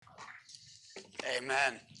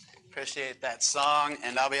Amen. Appreciate that song.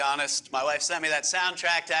 And I'll be honest, my wife sent me that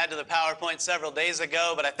soundtrack to add to the PowerPoint several days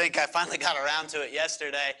ago, but I think I finally got around to it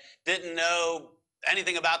yesterday. Didn't know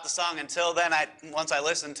anything about the song until then. Once I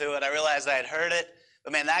listened to it, I realized I had heard it.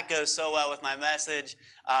 But man, that goes so well with my message.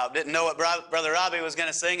 Didn't know what Brother Robbie was going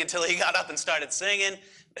to sing until he got up and started singing.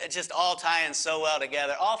 It just all tying so well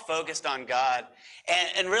together, all focused on God.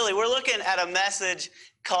 And really, we're looking at a message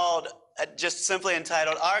called, just simply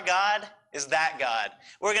entitled, Our God is That God.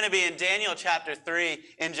 We're going to be in Daniel chapter 3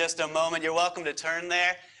 in just a moment. You're welcome to turn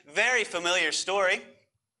there. Very familiar story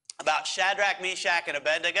about Shadrach, Meshach, and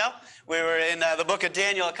Abednego. We were in the book of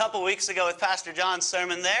Daniel a couple weeks ago with Pastor John's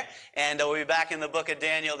sermon there, and we'll be back in the book of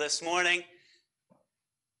Daniel this morning.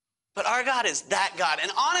 But our God is that God.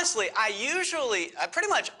 And honestly, I pretty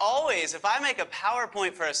much always, if I make a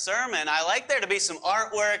PowerPoint for a sermon, I like there to be some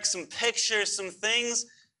artwork, some pictures, some things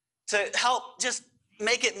to help just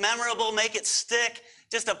make it memorable, make it stick,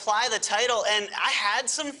 just apply the title. And I had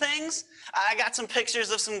some things. I got some pictures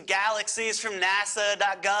of some galaxies from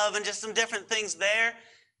NASA.gov and just some different things there.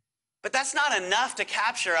 But that's not enough to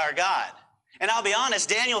capture our God. And I'll be honest,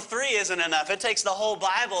 Daniel 3 isn't enough. It takes the whole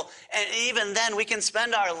Bible. And even then, we can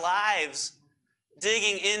spend our lives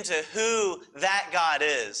digging into who that God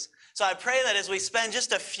is. So I pray that as we spend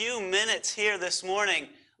just a few minutes here this morning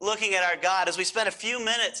looking at our God, as we spend a few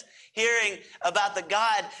minutes hearing about the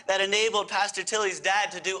God that enabled Pastor Tilly's dad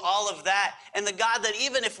to do all of that, and the God that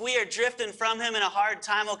even if we are drifting from him in a hard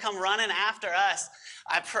time, will come running after us.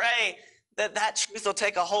 I pray that that truth will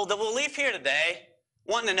take a hold, that we'll leave here today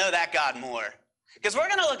wanting to know that God more. Because we're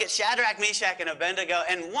going to look at Shadrach, Meshach, and Abednego,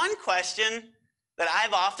 and one question that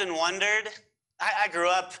I've often wondered, I grew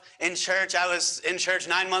up in church. I was in church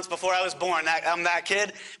 9 months before I was born. I'm that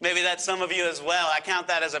kid. Maybe that's some of you as well. I count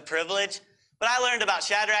that as a privilege. But I learned about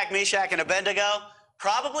Shadrach, Meshach, and Abednego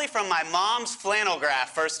probably from my mom's flannel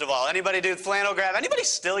graph, first of all. Anybody do flannel graph? Anybody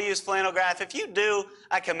still use flannel graph? If you do,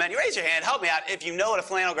 I commend you. Raise your hand. Help me out if you know what a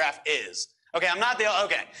flannel graph is. Okay,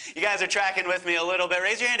 okay. You guys are tracking with me a little bit.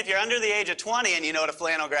 Raise your hand if you're under the age of 20 and you know what a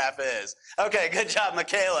flannel graph is. Okay, good job,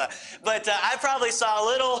 Michaela. But I probably saw a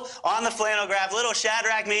little on the flannel graph, little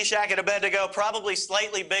Shadrach, Meshach, and Abednego, probably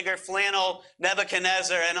slightly bigger flannel,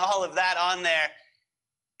 Nebuchadnezzar, and all of that on there.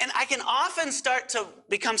 And I can often start to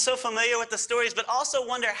become so familiar with the stories, but also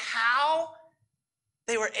wonder how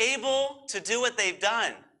they were able to do what they've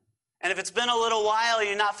done. And if it's been a little while,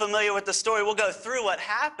 you're not familiar with the story, we'll go through what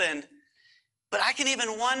happened. But I can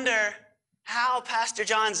even wonder how Pastor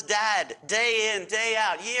John's dad, day in, day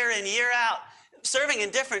out, year in, year out, serving in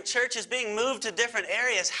different churches, being moved to different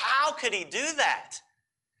areas, how could he do that?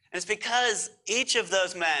 And it's because each of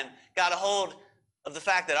those men got a hold of the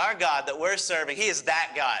fact that our God that we're serving, he is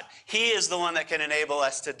that God. He is the one that can enable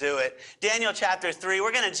us to do it. Daniel chapter 3,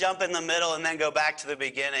 we're going to jump in the middle and then go back to the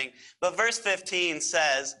beginning. But verse 15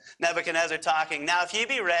 says, Nebuchadnezzar talking, "Now if ye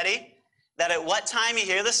be ready, that at what time ye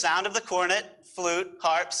hear the sound of the cornet, flute,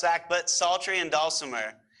 harp, sackbut, psaltery, and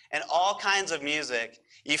dulcimer, and all kinds of music,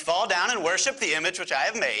 ye fall down and worship the image which I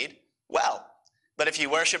have made, well. But if ye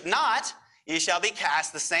worship not, ye shall be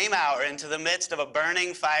cast the same hour into the midst of a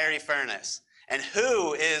burning fiery furnace. And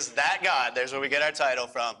who is that God?" There's where we get our title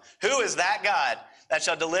from. Who is that God that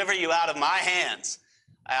shall deliver you out of my hands?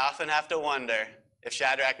 I often have to wonder if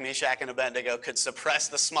Shadrach, Meshach, and Abednego could suppress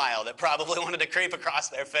the smile that probably wanted to creep across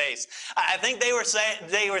their face. I think they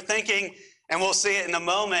were thinking, and we'll see it in a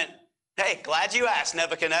moment, hey, glad you asked,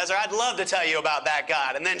 Nebuchadnezzar. I'd love to tell you about that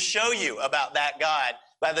God and then show you about that God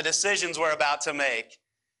by the decisions we're about to make.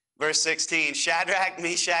 Verse 16, Shadrach,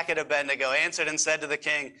 Meshach, and Abednego answered and said to the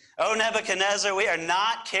king, "O Nebuchadnezzar, we are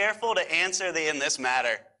not careful to answer thee in this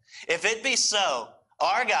matter. If it be so,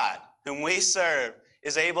 our God, whom we serve,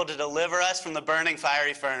 is able to deliver us from the burning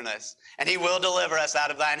fiery furnace, and he will deliver us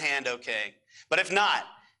out of thine hand, O king. But if not,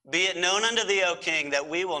 be it known unto thee, O king, that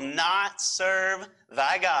we will not serve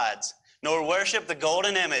thy gods, nor worship the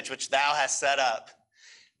golden image which thou hast set up."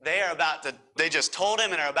 They just told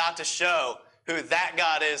him and are about to show who that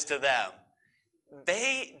God is to them.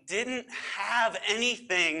 They didn't have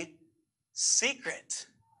anything secret.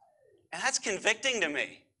 And that's convicting to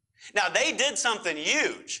me. Now, they did something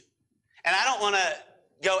huge. And I don't want to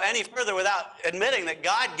go any further without admitting that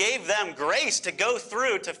God gave them grace to go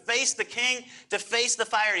through, to face the king, to face the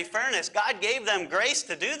fiery furnace. God gave them grace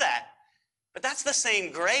to do that. But that's the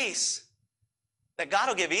same grace that God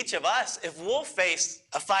will give each of us if we'll face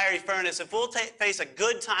a fiery furnace, if we'll face a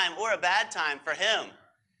good time or a bad time for him.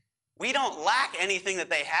 We don't lack anything that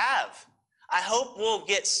they have. I hope we'll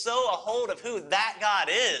get so a hold of who that God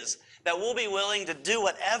is that we'll be willing to do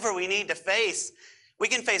whatever we need to face We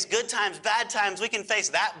can face good times, bad times. We can face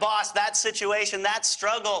that boss, that situation, that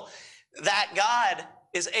struggle. That God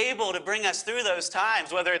is able to bring us through those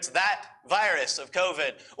times, whether it's that virus of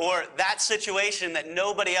COVID or that situation that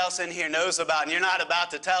nobody else in here knows about and you're not about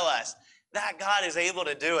to tell us. That God is able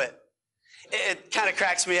to do it. It kind of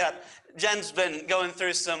cracks me up. Jen's been going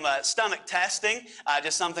through some stomach testing,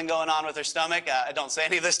 just something going on with her stomach. I don't say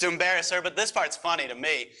any of this to embarrass her, but this part's funny to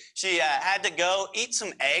me. She had to go eat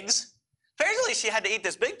some eggs. Apparently, she had to eat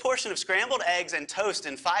this big portion of scrambled eggs and toast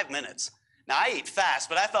in 5 minutes. Now, I eat fast,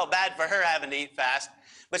 but I felt bad for her having to eat fast.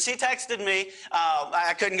 But she texted me.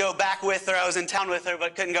 I couldn't go back with her. I was in town with her,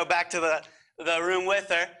 but couldn't go back to the room with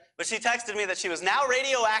her. But she texted me that she was now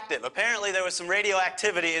radioactive. Apparently, there was some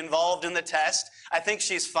radioactivity involved in the test. I think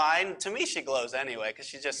she's fine. To me, she glows anyway, because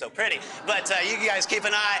she's just so pretty. But you guys keep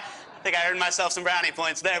an eye. I think I earned myself some brownie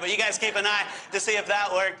points there, but you guys keep an eye to see if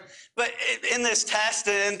that worked. But in this test,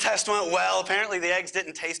 and test went well. Apparently, the eggs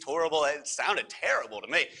didn't taste horrible. It sounded terrible to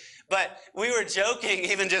me. But we were joking,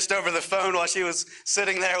 even just over the phone while she was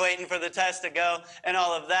sitting there waiting for the test to go and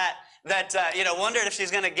all of that, wondered if she's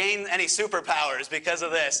going to gain any superpowers because of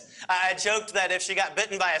this. I joked that if she got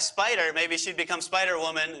bitten by a spider, maybe she'd become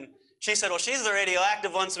Spider-Woman. And she said, well, she's the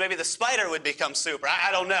radioactive one, so maybe the spider would become super.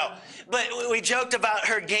 I don't know. But we joked about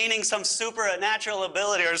her gaining some supernatural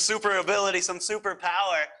ability or super ability, some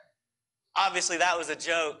superpower. Obviously, that was a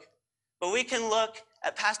joke. But we can look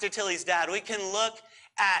at Pastor Tilly's dad. We can look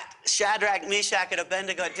at Shadrach, Meshach, and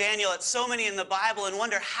Abednego, at Daniel, at so many in the Bible, and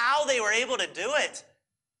wonder how they were able to do it.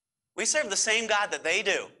 We serve the same God that they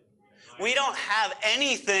do. We don't have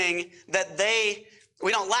anything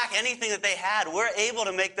we don't lack anything that they had. We're able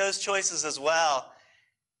to make those choices as well.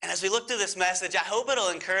 And as we look through this message, I hope it'll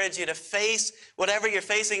encourage you to face whatever you're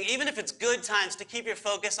facing, even if it's good times, to keep your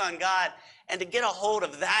focus on God and to get a hold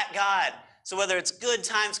of that God. So whether it's good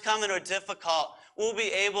times coming or difficult, we'll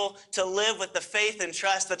be able to live with the faith and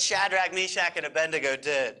trust that Shadrach, Meshach, and Abednego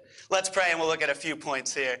did. Let's pray, and we'll look at a few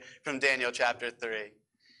points here from Daniel chapter 3.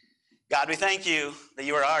 God, we thank you that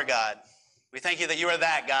you are our God. We thank you that you are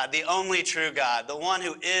that God, the only true God, the one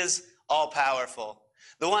who is all-powerful,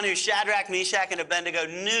 the one who Shadrach, Meshach, and Abednego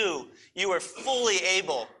knew you were fully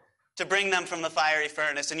able to bring them from the fiery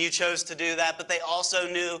furnace, and you chose to do that, but they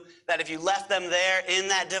also knew that if you left them there in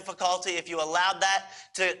that difficulty, if you allowed that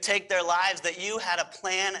to take their lives, that you had a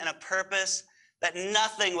plan and a purpose, that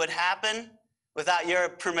nothing would happen without your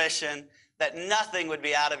permission, that nothing would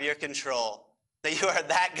be out of your control. That you are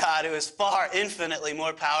that God who is far infinitely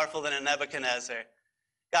more powerful than a Nebuchadnezzar.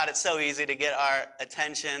 God, it's so easy to get our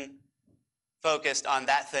attention focused on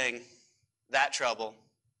that thing, that trouble,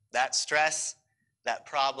 that stress, that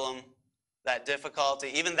problem, that difficulty,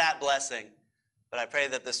 even that blessing. But I pray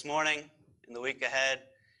that this morning, in the week ahead,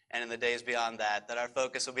 and in the days beyond that our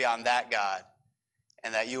focus will be on that God,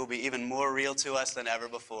 and that you will be even more real to us than ever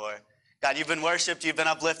before. God, you've been worshiped, you've been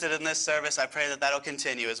uplifted in this service. I pray that that'll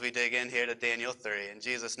continue as we dig in here to Daniel 3. In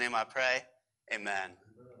Jesus' name I pray, amen.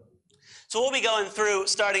 So we'll be going through,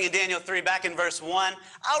 starting in Daniel 3, back in verse 1.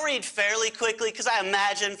 I'll read fairly quickly, because I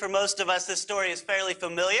imagine for most of us this story is fairly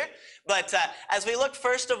familiar. But as we look,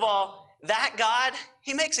 first of all, that God,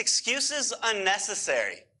 he makes excuses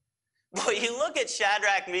unnecessary. Boy, you look at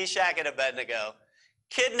Shadrach, Meshach, and Abednego,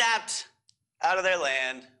 kidnapped out of their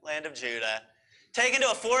land of Judah, taken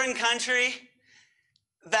to a foreign country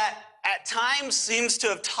that at times seems to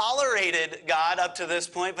have tolerated God up to this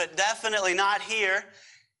point, but definitely not here.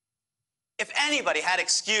 If anybody had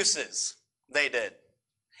excuses, they did.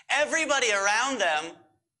 Everybody around them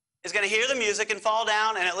is going to hear the music and fall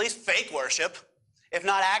down and at least fake worship, if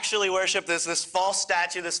not actually worship this false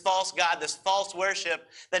statue, this false God, this false worship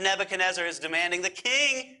that Nebuchadnezzar is demanding. The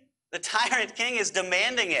king, the tyrant king, is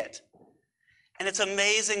demanding it. And it's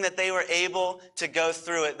amazing that they were able to go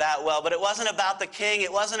through it that well. But it wasn't about the king.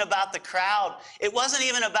 It wasn't about the crowd. It wasn't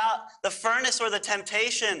even about the furnace or the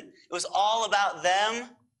temptation. It was all about them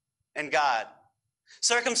and God.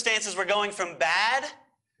 Circumstances were going from bad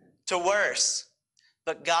to worse.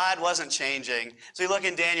 But God wasn't changing. So we look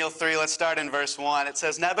in Daniel 3. Let's start in verse 1. It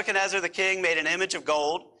says, Nebuchadnezzar the king made an image of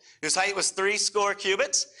gold, whose height was 60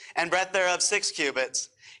 cubits, and breadth thereof 6 cubits.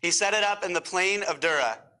 He set it up in the plain of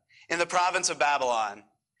Dura, in the province of Babylon.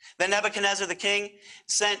 Then Nebuchadnezzar the king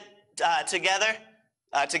sent to gather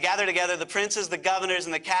together the princes, the governors,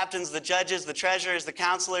 and the captains, the judges, the treasurers, the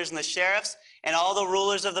counselors, and the sheriffs, and all the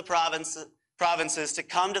rulers of the provinces to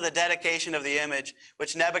come to the dedication of the image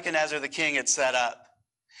which Nebuchadnezzar the king had set up.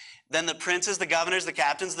 Then the princes, the governors, the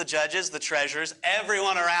captains, the judges, the treasurers,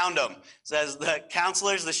 everyone around them, says the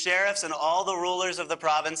counselors, the sheriffs, and all the rulers of the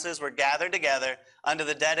provinces were gathered together unto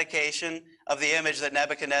the dedication of the image that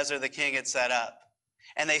Nebuchadnezzar the king had set up.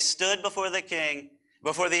 And they stood before the king,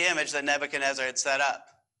 before the image that Nebuchadnezzar had set up.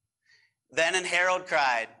 Then an herald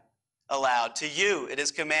cried aloud, "To you it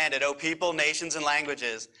is commanded, O people, nations, and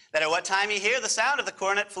languages, that at what time you hear the sound of the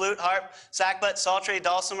cornet, flute, harp, sackbut, psaltery,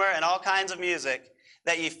 dulcimer, and all kinds of music,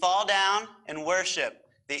 that ye fall down and worship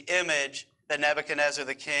the image that Nebuchadnezzar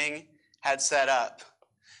the king had set up."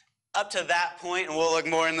 Up to that point, and we'll look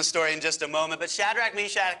more in the story in just a moment, but Shadrach,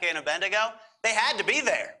 Meshach, and Abednego, they had to be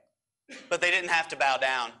there, but they didn't have to bow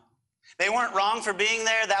down. They weren't wrong for being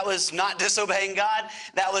there. That was not disobeying God.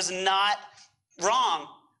 That was not wrong,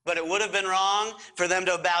 but it would have been wrong for them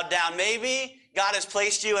to have bowed down. Maybe God has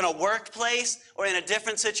placed you in a workplace or in a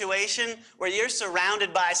different situation where you're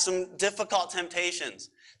surrounded by some difficult temptations.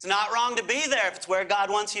 It's not wrong to be there if it's where God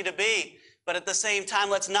wants you to be. But at the same time,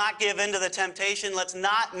 let's not give in to the temptation. Let's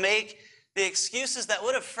not make the excuses that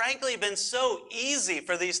would have frankly been so easy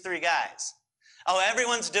for these three guys. Oh,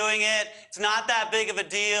 everyone's doing it. It's not that big of a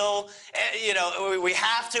deal. You know, we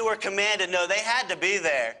have to, we're commanded. No, they had to be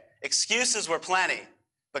there. Excuses were plenty,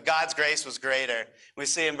 but God's grace was greater. We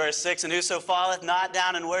see in verse 6, "And whoso falleth not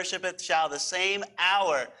down and worshipeth shall the same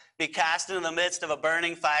hour be cast into the midst of a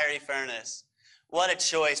burning fiery furnace." What a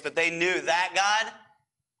choice. But they knew that God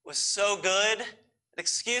was so good that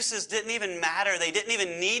excuses didn't even matter. They didn't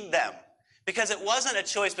even need them, because it wasn't a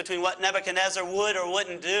choice between what Nebuchadnezzar would or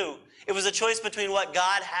wouldn't do. It was a choice between what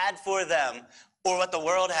God had for them or what the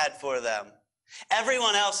world had for them.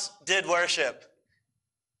 Everyone else did worship,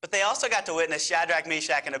 but they also got to witness Shadrach,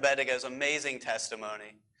 Meshach, and Abednego's amazing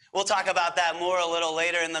testimony. We'll talk about that more a little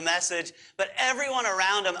later in the message, but everyone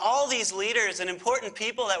around them, all these leaders and important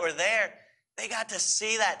people that were there, they got to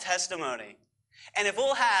see that testimony. And if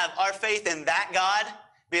we'll have our faith in that God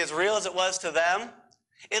be as real as it was to them,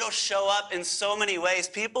 it'll show up in so many ways.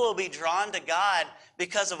 People will be drawn to God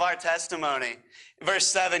because of our testimony. Verse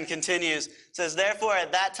 7 continues, it says, "Therefore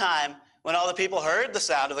at that time, when all the people heard the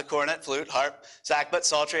sound of the cornet, flute, harp, sackbut,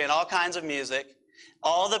 psaltery, and all kinds of music,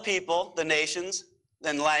 all the people, the nations,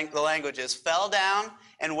 and the languages fell down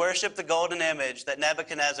and worshiped the golden image that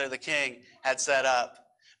Nebuchadnezzar the king had set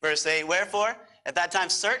up." Verse 8, "Wherefore at that time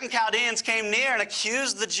certain Chaldeans came near and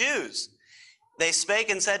accused the Jews. They spake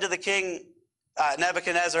and said to the king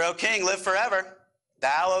Nebuchadnezzar, O king, live forever.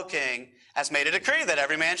 Thou, O king, hast made a decree that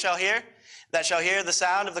every man shall hear the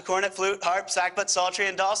sound of the cornet, flute, harp, sackbut, psaltery,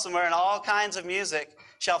 and dulcimer, and all kinds of music,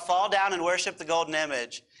 shall fall down and worship the golden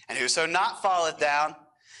image. And whoso not falleth down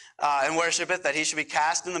and worshipeth, that he should be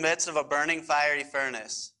cast in the midst of a burning fiery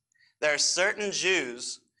furnace. There are certain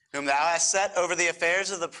Jews whom thou hast set over the affairs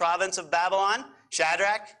of the province of Babylon,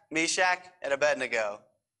 Shadrach, Meshach, and Abednego.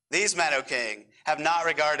 These men, O king, have not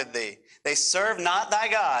regarded thee. They serve not thy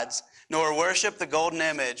gods, nor worship the golden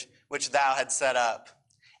image which thou had set up."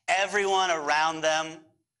 Everyone around them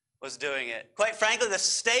was doing it. Quite frankly, the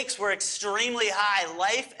stakes were extremely high,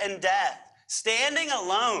 life and death. Standing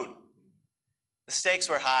alone, the stakes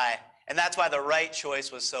were high, and that's why the right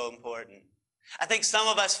choice was so important. I think some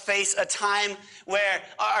of us face a time where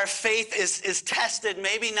our faith is tested,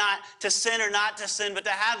 maybe not to sin or not to sin, but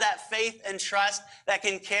to have that faith and trust that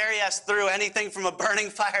can carry us through anything from a burning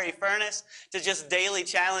fiery furnace to just daily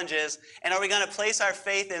challenges. And are we going to place our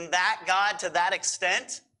faith in that God to that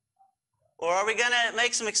extent? Or are we going to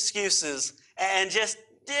make some excuses and just,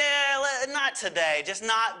 not today, just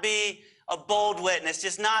not be a bold witness,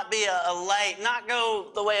 just not be a light, not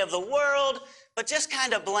go the way of the world, but just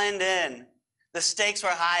kind of blend in? The stakes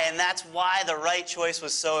were high, and that's why the right choice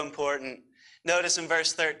was so important. Notice in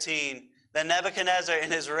verse 13, that Nebuchadnezzar in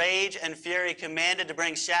his rage and fury commanded to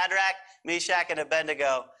bring Shadrach, Meshach, and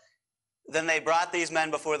Abednego. Then they brought these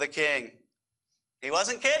men before the king. He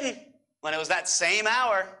wasn't kidding when it was that same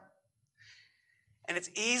hour. And it's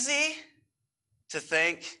easy to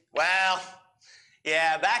think, well,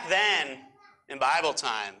 yeah, back then in Bible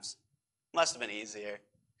times, must have been easier.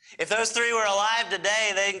 If those three were alive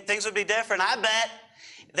today, things would be different. I bet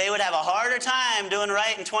they would have a harder time doing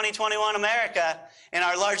right in 2021 America, in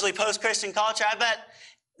our largely post-Christian culture. I bet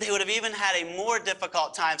they would have even had a more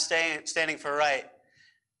difficult time standing for right.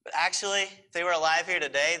 But actually, if they were alive here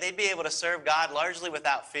today, they'd be able to serve God largely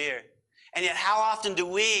without fear. And yet, how often do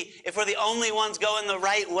we, if we're the only ones going the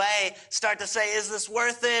right way, start to say, is this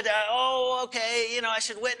worth it? Okay, I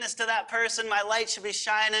should witness to that person. My light should be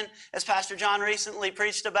shining, as Pastor John recently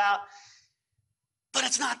preached about. But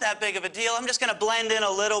it's not that big of a deal. I'm just going to blend in a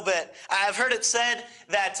little bit. I've heard it said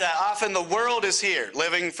that often the world is here,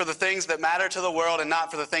 living for the things that matter to the world and not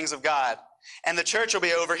for the things of God. And the church will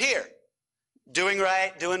be over here, doing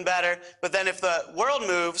right, doing better. But then if the world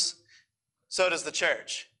moves, so does the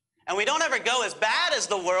church. And we don't ever go as bad as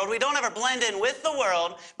the world. We don't ever blend in with the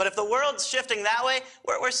world. But if the world's shifting that way,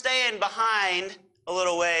 we're staying behind a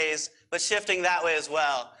little ways, but shifting that way as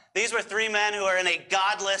well. These were three men who are in a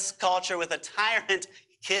godless culture with a tyrant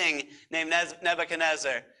king named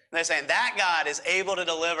Nebuchadnezzar. And they're saying, that God is able to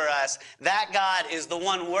deliver us. That God is the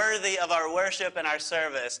one worthy of our worship and our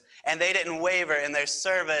service. And they didn't waver in their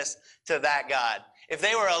service to that God. If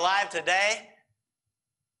they were alive today,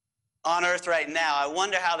 on earth right now, I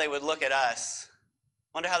wonder how they would look at us.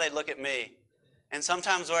 I wonder how they'd look at me. And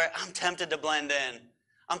sometimes I'm tempted to blend in.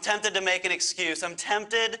 I'm tempted to make an excuse. I'm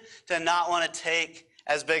tempted to not want to take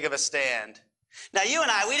as big of a stand. Now, you and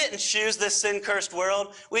I, we didn't choose this sin-cursed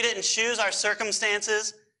world. We didn't choose our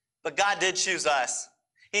circumstances, but God did choose us.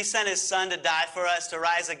 He sent his son to die for us, to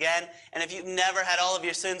rise again. And if you've never had all of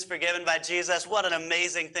your sins forgiven by Jesus, what an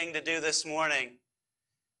amazing thing to do this morning.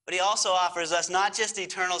 But he also offers us not just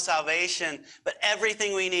eternal salvation, but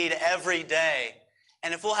everything we need every day.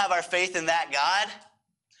 And if we'll have our faith in that God,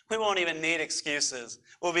 we won't even need excuses.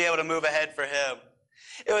 We'll be able to move ahead for him.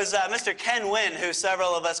 It was Mr. Ken Wynn, who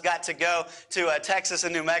several of us got to go to Texas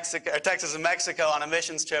and Mexico on a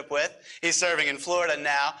missions trip with. He's serving in Florida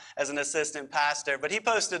now as an assistant pastor. But he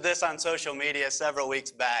posted this on social media several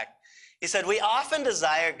weeks back. He said, "We often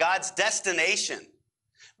desire God's destination,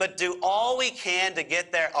 but do all we can to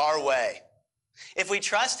get there our way. If we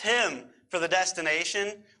trust him for the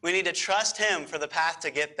destination, we need to trust him for the path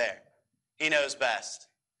to get there. He knows best."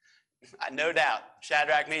 No doubt,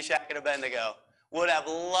 Shadrach, Meshach, and Abednego would have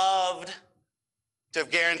loved to have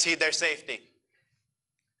guaranteed their safety.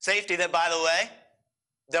 Safety that, by the way,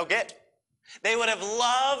 they'll get. They would have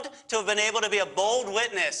loved to have been able to be a bold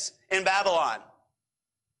witness in Babylon.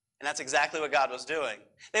 And that's exactly what God was doing.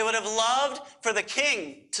 They would have loved for the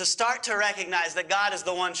king to start to recognize that God is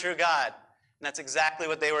the one true God. And that's exactly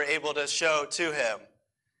what they were able to show to him.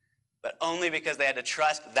 But only because they had to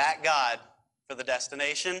trust that God for the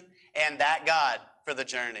destination and that God for the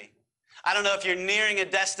journey. I don't know if you're nearing a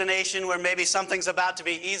destination where maybe something's about to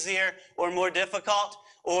be easier or more difficult,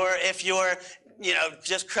 or if you're,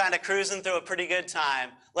 just kind of cruising through a pretty good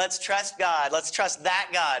time. Let's trust God. Let's trust that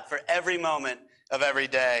God for every moment of every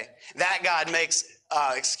day. That God makes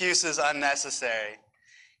excuses unnecessary.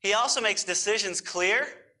 He also makes decisions clear,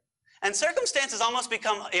 and circumstances almost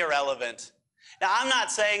become irrelevant. Now, I'm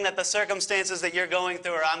not saying that the circumstances that you're going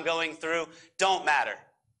through or I'm going through don't matter.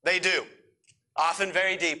 They do, often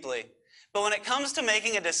very deeply. But when it comes to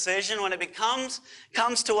making a decision, when it comes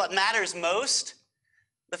to what matters most,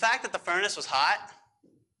 the fact that the furnace was hot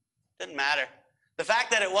didn't matter. The fact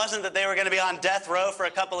that it wasn't that they were going to be on death row for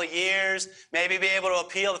a couple of years, maybe be able to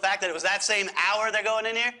appeal, the fact that it was that same hour they're going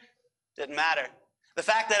in here, didn't matter. The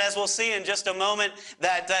fact that, as we'll see in just a moment,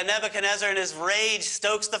 that Nebuchadnezzar in his rage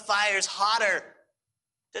stokes the fires hotter,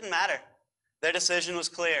 didn't matter. Their decision was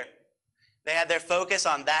clear. They had their focus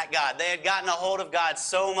on that God. They had gotten a hold of God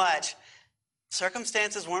so much,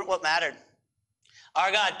 circumstances weren't what mattered. Our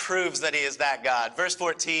God proves that he is that God. Verse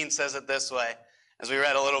 14 says it this way, as we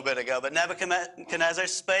read a little bit ago. But Nebuchadnezzar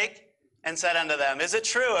spake and said unto them, "Is it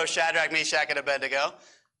true, O Shadrach, Meshach, and Abednego?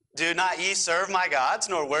 Do not ye serve my gods,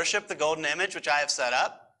 nor worship the golden image which I have set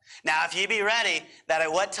up? Now if ye be ready, that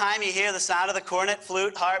at what time ye hear the sound of the cornet,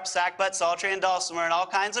 flute, harp, sackbut, psaltery, and dulcimer, and all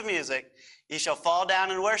kinds of music, ye shall fall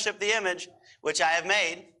down and worship the image which I have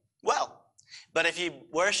made. Well, but if ye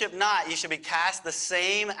worship not, ye shall be cast the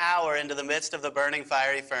same hour into the midst of the burning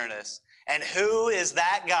fiery furnace. And who is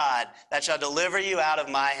that God that shall deliver you out of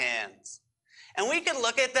my hands?" And we could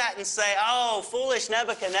look at that and say, oh, foolish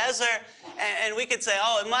Nebuchadnezzar. And we could say,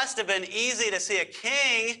 oh, it must have been easy to see a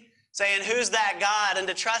king saying, who's that God? And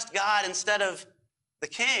to trust God instead of the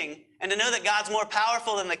king. And to know that God's more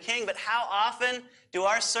powerful than the king. But how often do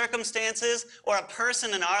our circumstances or a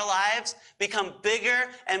person in our lives become bigger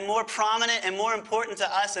and more prominent and more important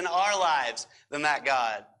to us in our lives than that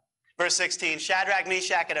God? Verse 16, Shadrach,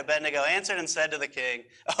 Meshach, and Abednego answered and said to the king,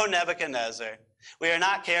 "O Nebuchadnezzar, we are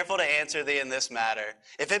not careful to answer thee in this matter.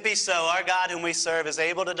 If it be so, our God whom we serve is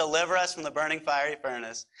able to deliver us from the burning fiery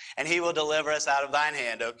furnace, and he will deliver us out of thine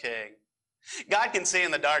hand, O king." God can see in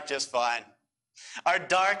the dark just fine. Our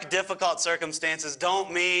dark, difficult circumstances don't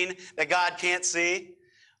mean that God can't see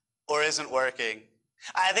or isn't working.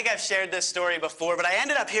 I think I've shared this story before, but I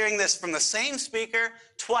ended up hearing this from the same speaker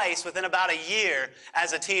twice within about a year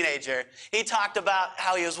as a teenager. He talked about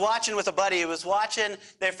how he was watching with a buddy. He was watching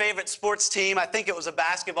their favorite sports team. I think it was a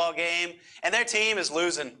basketball game, and their team is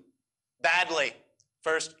losing badly.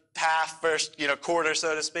 First half, first quarter,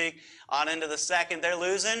 so to speak, on into the second, they're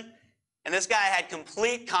losing. And this guy had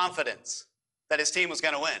complete confidence that his team was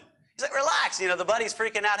going to win. He's like, relax. The buddy's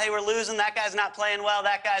freaking out. Hey, we're losing. That guy's not playing well.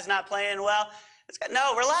 That guy's not playing well.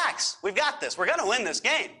 No, relax. We've got this. We're going to win this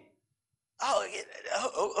game. Oh,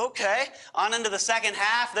 okay. On into the second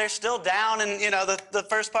half. They're still down in, the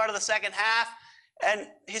first part of the second half. And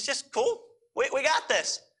he's just, cool. We got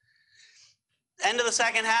this. End of the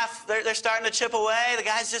second half, they're starting to chip away. The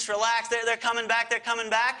guys just relax. They're coming back. They're coming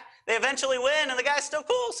back. They eventually win, and the guy's still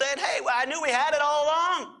cool, saying, hey, I knew we had it all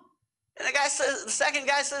along. And the second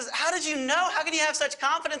guy says, how did you know? How can you have such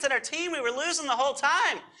confidence in our team? We were losing the whole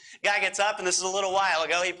time. Guy gets up, and this is a little while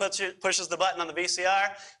ago. He pushes the button on the VCR,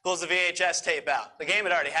 pulls the VHS tape out. The game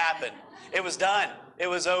had already happened. It was done. It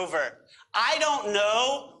was over. I don't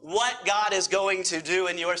know what God is going to do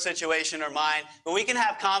in your situation or mine, but we can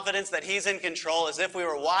have confidence that he's in control as if we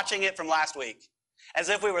were watching it from last week, as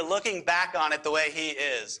if we were looking back on it the way he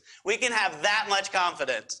is. We can have that much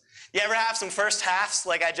confidence. You ever have some first halves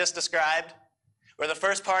like I just described, where the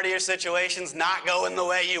first part of your situation's not going the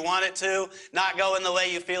way you want it to, not going the way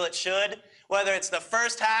you feel it should? Whether it's the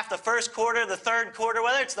first half, the first quarter, the third quarter,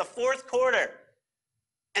 whether it's the fourth quarter,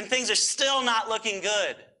 and things are still not looking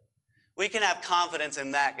good. We can have confidence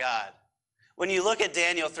in that God. When you look at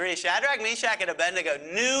Daniel 3, Shadrach, Meshach, and Abednego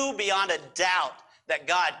knew beyond a doubt that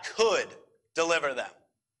God could deliver them.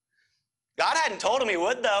 God hadn't told them he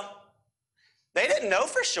would, though. They didn't know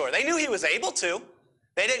for sure. They knew he was able to.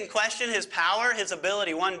 They didn't question his power, his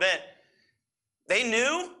ability one bit. They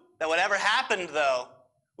knew that whatever happened, though,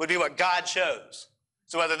 would be what God chose.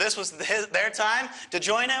 So whether this was their time to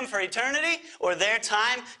join him for eternity or their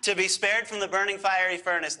time to be spared from the burning fiery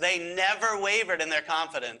furnace, they never wavered in their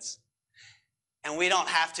confidence. And we don't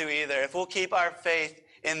have to either. If we'll keep our faith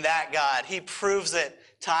in that God, he proves it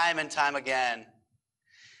time and time again.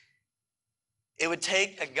 It would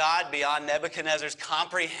take a God beyond Nebuchadnezzar's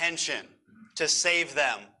comprehension to save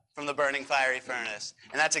them from the burning fiery furnace.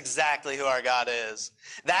 And that's exactly who our God is.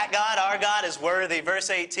 That God, our God, is worthy. Verse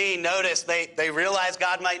 18, notice they realize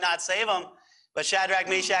God might not save them, but Shadrach,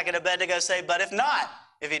 Meshach, and Abednego say, but if not,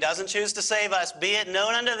 if he doesn't choose to save us, be it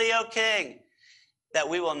known unto thee, O king, that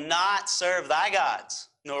we will not serve thy gods,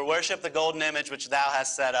 nor worship the golden image which thou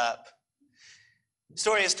hast set up. The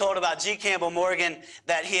story is told about G. Campbell Morgan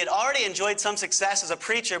that he had already enjoyed some success as a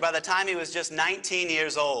preacher by the time he was just 19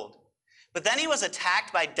 years old. But then he was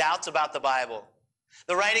attacked by doubts about the Bible.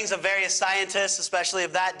 The writings of various scientists, especially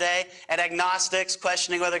of that day, and agnostics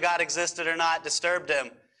questioning whether God existed or not, disturbed him.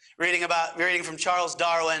 Reading from Charles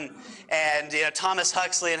Darwin and Thomas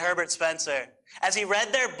Huxley and Herbert Spencer. As he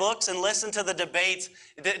read their books and listened to the debates,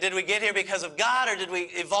 did we get here because of God or did we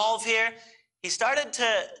evolve here? He started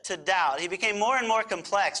to doubt. He became more and more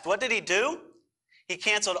complex. What did he do? He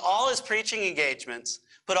canceled all his preaching engagements,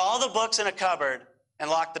 put all the books in a cupboard, and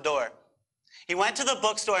locked the door. He went to the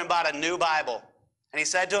bookstore and bought a new Bible. And he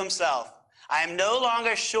said to himself, I am no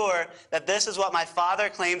longer sure that this is what my Father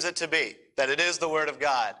claims it to be, that it is the Word of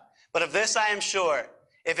God. But of this I am sure,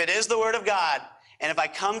 if it is the Word of God, and if I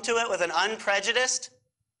come to it with an unprejudiced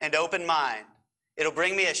and open mind, it'll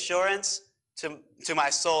bring me assurance to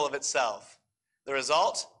my soul of itself. The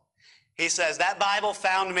result? He says, that Bible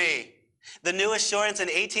found me. The new assurance in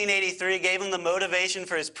 1883 gave him the motivation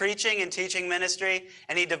for his preaching and teaching ministry,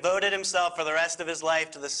 and he devoted himself for the rest of his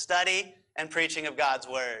life to the study and preaching of God's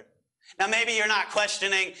Word. Now, maybe you're not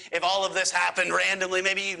questioning if all of this happened randomly.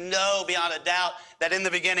 Maybe you know beyond a doubt that in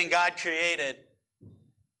the beginning God created.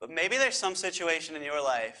 But maybe there's some situation in your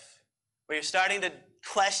life where you're starting to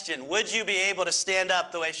question, would you be able to stand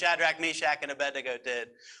up the way Shadrach, Meshach, and Abednego did?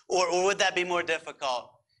 Or would that be more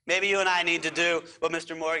difficult? Maybe you and I need to do what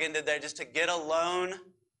Mr. Morgan did there, just to get alone,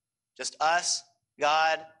 just us,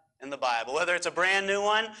 God, and the Bible. Whether it's a brand new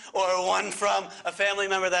one or one from a family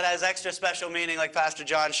member that has extra special meaning like Pastor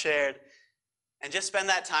John shared. And just spend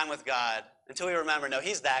that time with God until we remember, no,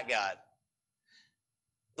 he's that God.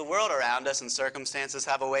 The world around us and circumstances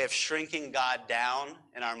have a way of shrinking God down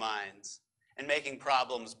in our minds and making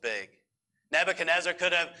problems big. Nebuchadnezzar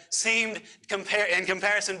could have seemed, in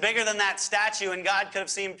comparison, bigger than that statue, and God could have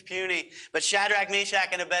seemed puny. But Shadrach, Meshach,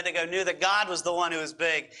 and Abednego knew that God was the one who was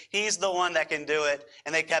big. He's the one that can do it,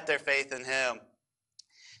 and they kept their faith in him.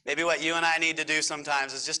 Maybe what you and I need to do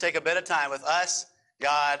sometimes is just take a bit of time with us,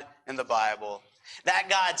 God, and the Bible. That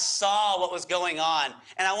God saw what was going on.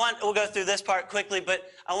 And we'll go through this part quickly, but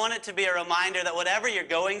I want it to be a reminder that whatever you're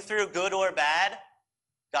going through, good or bad,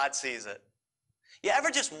 God sees it. You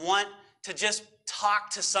ever just want to just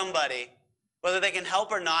talk to somebody, whether they can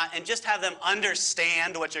help or not, and just have them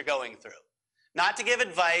understand what you're going through? Not to give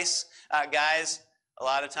advice. Guys, a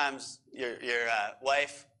lot of times your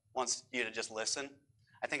wife wants you to just listen.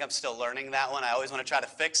 I think I'm still learning that one. I always want to try to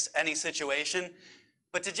fix any situation.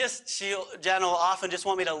 But to just Jen will often just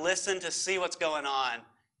want me to listen to see what's going on.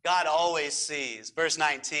 God always sees. Verse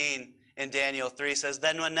 19 in Daniel 3 says,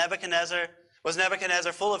 Then when Nebuchadnezzar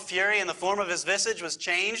full of fury, and the form of his visage was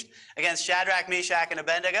changed against Shadrach, Meshach, and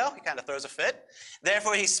Abednego. He kind of throws a fit.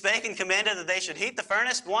 Therefore he spake and commanded that they should heat the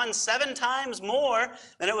furnace 7 times more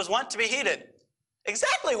than it was wont to be heated.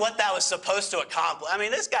 Exactly what that was supposed to accomplish. I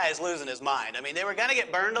mean, this guy is losing his mind. I mean, they were going to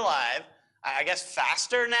get burned alive, I guess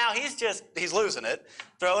faster now. He's losing it,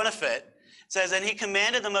 throwing a fit. It says, And he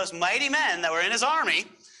commanded the most mighty men that were in his army,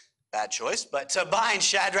 bad choice, but to bind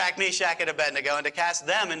Shadrach, Meshach, and Abednego and to cast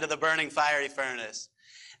them into the burning fiery furnace.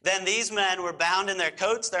 Then these men were bound in their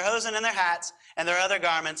coats, their hosen, and their hats, and their other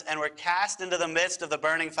garments, and were cast into the midst of the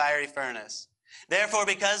burning fiery furnace. Therefore,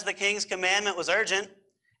 because the king's commandment was urgent,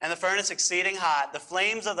 and the furnace exceeding hot, the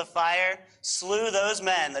flames of the fire slew those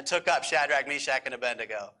men that took up Shadrach, Meshach, and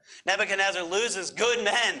Abednego. Nebuchadnezzar loses good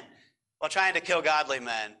men while trying to kill godly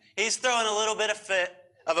men. He's throwing a little bit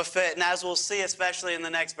of a fit, and as we'll see, especially in the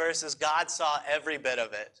next verses, God saw every bit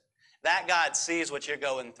of it. That God sees what you're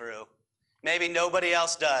going through. Maybe nobody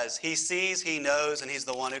else does. He sees, he knows, and he's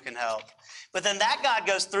the one who can help. But then that God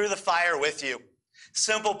goes through the fire with you.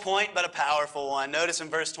 Simple point, but a powerful one. Notice in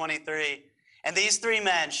verse 23, And these 3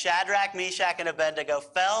 men, Shadrach, Meshach, and Abednego,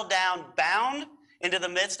 fell down bound into the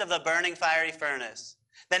midst of the burning fiery furnace.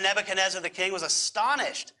 Then Nebuchadnezzar the king was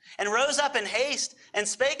astonished, and rose up in haste, and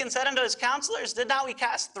spake and said unto his counselors, Did not we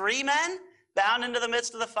cast 3 men bound into the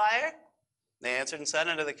midst of the fire? They answered and said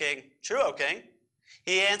unto the king, True, O king.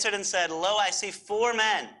 He answered and said, Lo, I see 4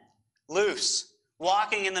 men loose,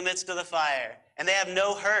 walking in the midst of the fire, and they have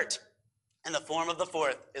no hurt, and the form of the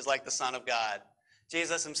 4th is like the Son of God.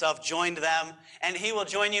 Jesus himself joined them, and he will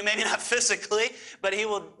join you, maybe not physically, but he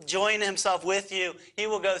will join himself with you. He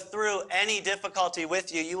will go through any difficulty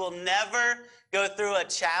with you. You will never go through a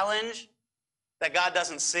challenge that God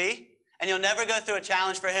doesn't see, and you'll never go through a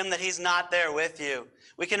challenge for him that he's not there with you.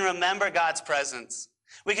 We can remember God's presence.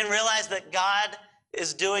 We can realize that God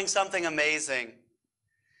is doing something amazing.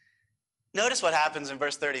 Notice what happens in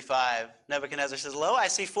verse 35. Nebuchadnezzar says, Lo, I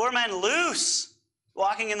see 4 men loose,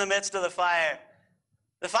 walking in the midst of the fire.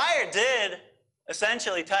 The fire did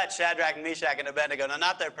essentially touch Shadrach, Meshach, and Abednego. Now,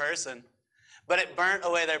 not their person, but it burnt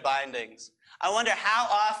away their bindings. I wonder how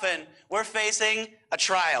often we're facing a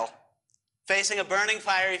trial, facing a burning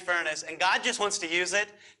fiery furnace, and God just wants to use it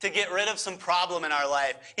to get rid of some problem in our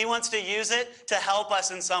life. He wants to use it to help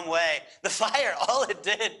us in some way. The fire, all it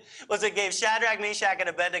did was it gave Shadrach, Meshach, and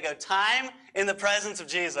Abednego time in the presence of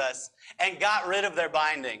Jesus and got rid of their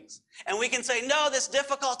bindings. And we can say, no, this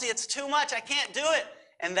difficulty, it's too much, I can't do it.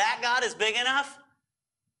 And that God is big enough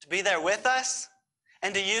to be there with us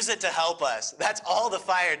and to use it to help us. That's all the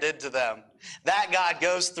fire did to them. That God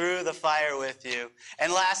goes through the fire with you.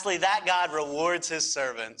 And lastly, that God rewards his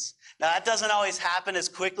servants. Now, that doesn't always happen as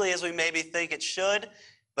quickly as we maybe think it should,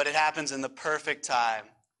 but it happens in the perfect time.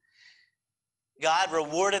 God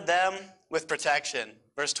rewarded them with protection.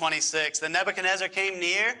 Verse 26, Then Nebuchadnezzar came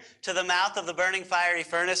near to the mouth of the burning fiery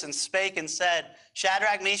furnace and spake and said,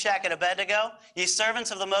 Shadrach, Meshach, and Abednego, ye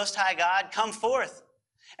servants of the Most High God, come forth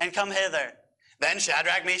and come hither. Then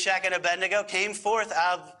Shadrach, Meshach, and Abednego came forth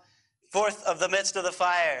of the midst of the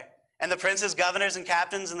fire. And the princes, governors, and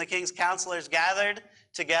captains, and the king's counselors gathered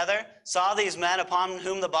together, saw these men upon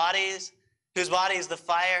whose bodies the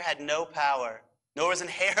fire had no power, nor was an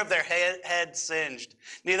hair of their head singed,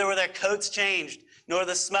 neither were their coats changed, nor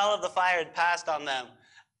the smell of the fire had passed on them.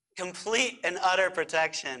 Complete and utter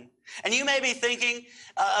protection. And you may be thinking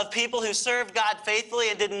of people who served God faithfully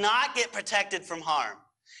and did not get protected from harm.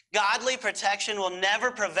 Godly protection will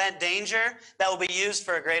never prevent danger that will be used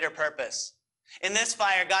for a greater purpose. In this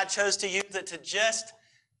fire, God chose to use it to just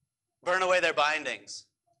burn away their bindings.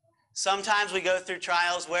 Sometimes we go through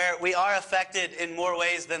trials where we are affected in more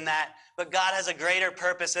ways than that, but God has a greater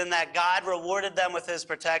purpose in that. God rewarded them with his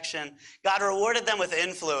protection. God rewarded them with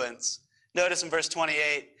influence. Notice in verse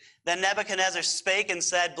 28, Then Nebuchadnezzar spake and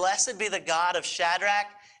said, Blessed be the God of Shadrach,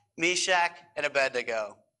 Meshach, and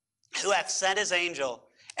Abednego, who hath sent his angel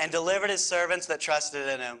and delivered his servants that trusted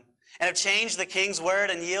in him, and have changed the king's word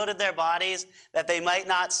and yielded their bodies that they might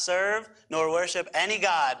not serve nor worship any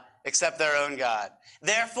God except their own God.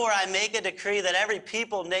 Therefore I make a decree that every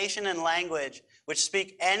people, nation, and language which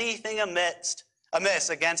speak anything amiss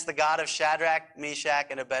against the God of Shadrach, Meshach,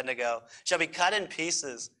 and Abednego shall be cut in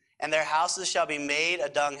pieces, and their houses shall be made a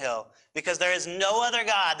dunghill, because there is no other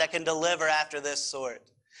God that can deliver after this sort.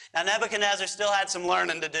 Now, Nebuchadnezzar still had some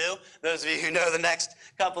learning to do, those of you who know the next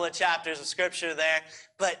couple of chapters of Scripture there,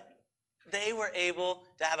 but they were able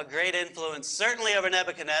to have a great influence, certainly over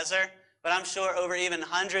Nebuchadnezzar, but I'm sure over even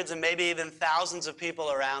hundreds and maybe even thousands of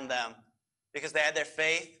people around them because they had their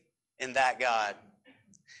faith in that God.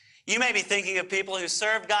 You may be thinking of people who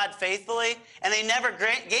served God faithfully and they never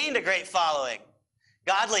gained a great following.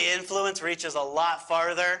 Godly influence reaches a lot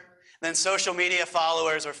farther than social media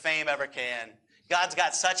followers or fame ever can. God's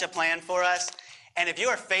got such a plan for us. And if you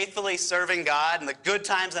are faithfully serving God in the good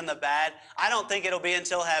times and the bad, I don't think it'll be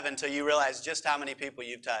until heaven until you realize just how many people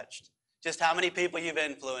you've touched, just how many people you've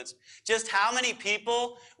influenced, just how many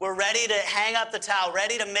people were ready to hang up the towel,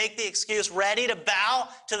 ready to make the excuse, ready to bow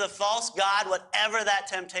to the false god, whatever that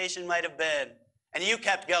temptation might have been. And you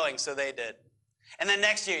kept going, so they did. And then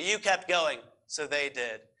next year, you kept going, so they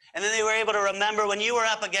did. And then they were able to remember when you were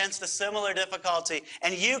up against a similar difficulty,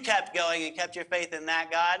 and you kept going and kept your faith in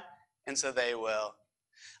that God, and so they will.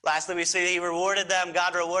 Lastly, we see God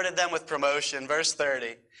rewarded them with promotion. Verse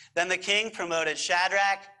 30. Then the king promoted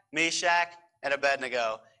Shadrach, Meshach, and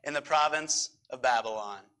Abednego in the province of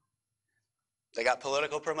Babylon. They got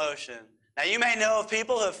political promotion. Now you may know of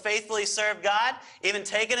people who have faithfully served God, even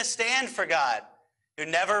taken a stand for God, who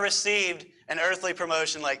never received an earthly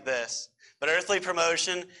promotion like this. But earthly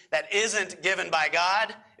promotion that isn't given by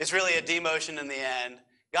God is really a demotion in the end.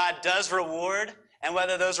 God does reward, and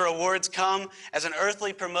whether those rewards come as an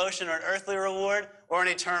earthly promotion or an earthly reward or an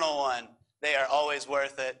eternal one, they are always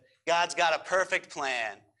worth it. God's got a perfect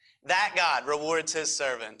plan. That God rewards his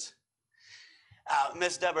servant.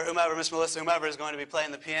 Miss Deborah, whomever, Miss Melissa, whomever is going to be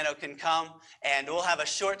playing the piano can come, and we'll have a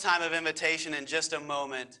short time of invitation in just a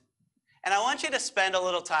moment. And I want you to spend a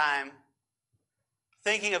little time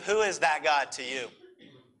thinking of who is that God to you.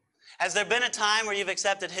 Has there been a time where you've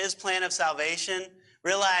accepted his plan of salvation,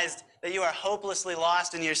 realized that you are hopelessly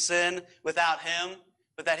lost in your sin without him,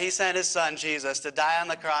 but that he sent his son, Jesus, to die on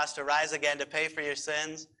the cross, to rise again, to pay for your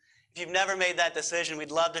sins? If you've never made that decision, we'd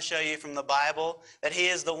love to show you from the Bible that he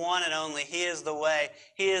is the one and only. He is the way.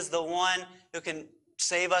 He is the one who can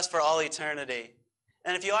save us for all eternity.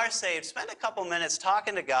 And if you are saved, spend a couple minutes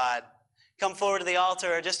talking to God. Come forward to the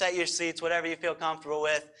altar or just at your seats, whatever you feel comfortable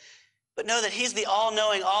with. But know that he's the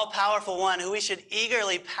all-knowing, all-powerful one who we should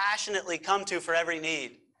eagerly, passionately come to for every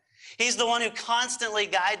need. He's the one who constantly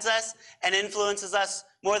guides us and influences us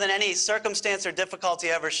more than any circumstance or difficulty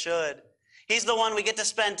ever should. He's the one we get to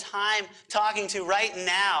spend time talking to right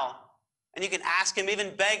now. And you can ask him,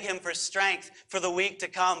 even beg him for strength for the week to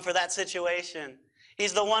come, for that situation.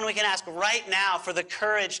 He's the one we can ask right now for the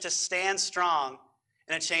courage to stand strong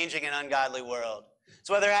in a changing and ungodly world.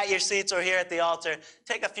 So whether at your seats or here at the altar,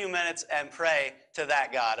 take a few minutes and pray to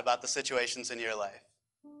that God about the situations in your life.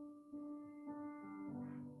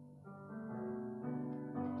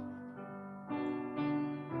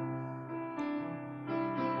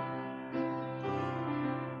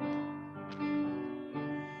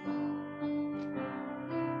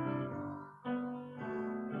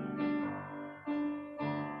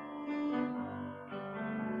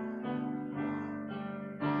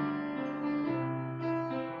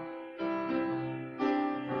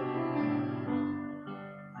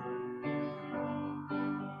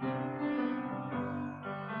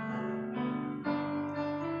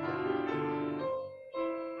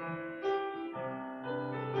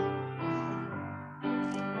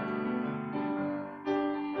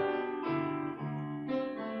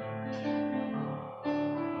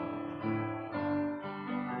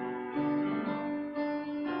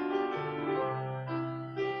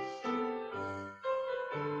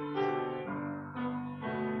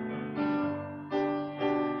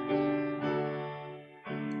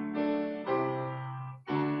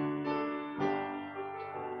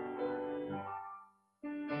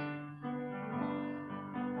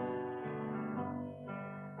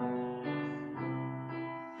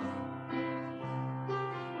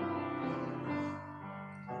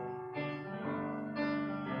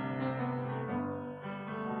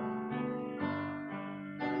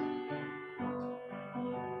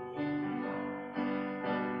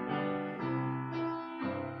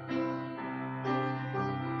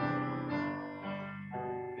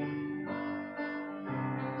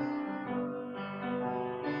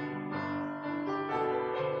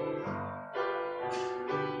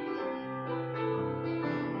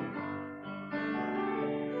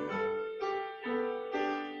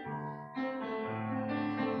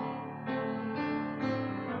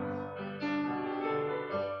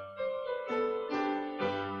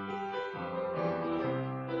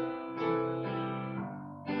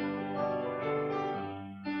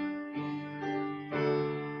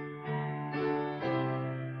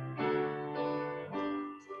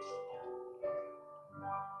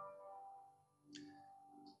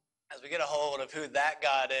 As we get a hold of who that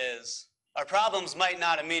God is, Our problems might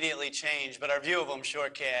not immediately change, but our view of them sure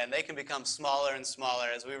can. They can become smaller and smaller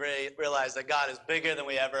as we realize that God is bigger than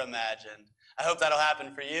we ever imagined. I hope that'll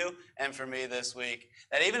happen for you and for me this week.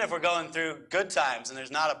 That even if we're going through good times and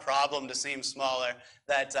there's not a problem to seem smaller,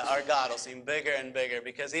 that our God will seem bigger and bigger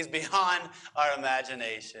because He's beyond our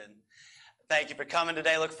imagination. Thank you for coming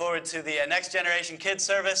today. Look forward to the Next Generation Kids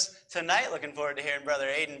service tonight. Looking forward to hearing Brother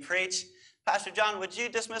Aiden preach. Pastor John, would you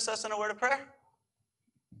dismiss us in a word of prayer?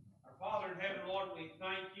 Father in heaven, Lord, we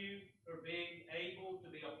thank you for being able to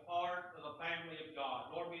be a part of the family of God.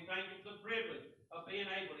 Lord, we thank you for the privilege of being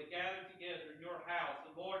able to gather together in your house,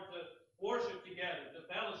 and Lord, to worship together, to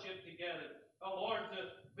fellowship together, Lord,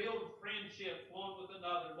 to build friendships one with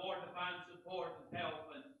another, Lord, to find support and help.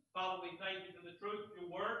 And Father, we thank you for the truth of your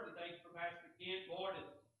word. We thank you for Pastor Kent, Lord, and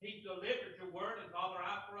he delivered your word. And Father,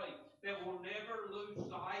 I pray that we'll never lose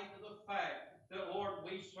sight of the fact that, Lord,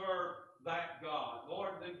 we serve that God.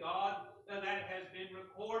 Lord, the God that has been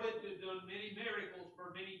recorded to do many miracles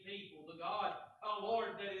for many people. The God,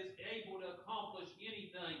 Lord, that is able to accomplish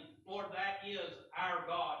anything. Lord, that is our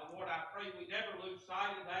God. And Lord, I pray we never lose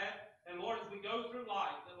sight of that. And Lord, as we go through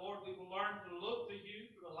life, that Lord, we will learn to look to you,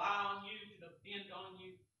 to rely on you, to depend on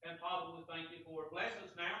you. And Father, we thank you for it. Bless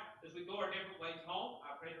us now as we go our different ways home.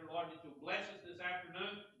 I pray, dear Lord, that you'll bless us this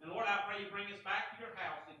afternoon. And Lord, I pray you bring us back to your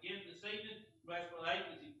house again this evening. Bless Brother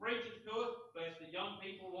Aiden as he preaches to us. Bless the young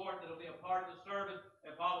people, Lord, that will be a part of the service.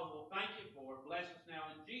 And Father, we'll thank you